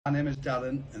My name is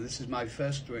Darren, and this is my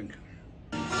first drink.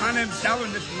 My name's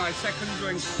Darren, this is my second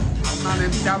drink. My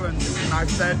name's Darren, this is my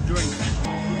third drink.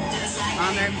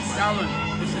 My name's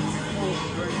Darren, this is my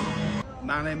fourth drink.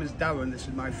 My name is Darren, this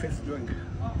is my fifth drink.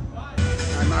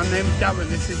 My name's Darren,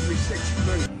 this is my sixth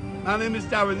drink. My name is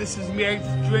Darren, this is my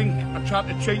eighth drink. I tried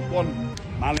to cheat one.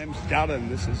 My name's Darren,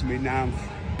 this is my ninth.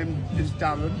 My name is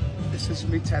Darren, this is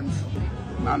my 10th.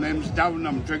 My name's Darren,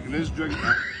 I'm drinking his drink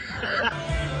now.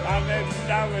 My name's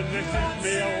Darren, this is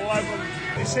me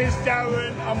 11th. This is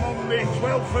Darren, I'm on me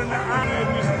 12th and my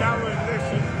name is Darren, this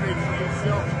is me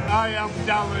 3rd. I am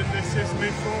Darren, this is me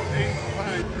 14th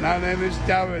pint. My name is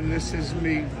Darren, this is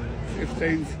me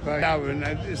 15th pint.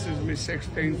 Darren, this is me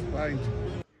 16th pint.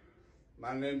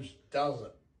 My name's Daz,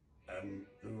 and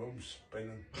the room's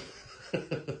spinning.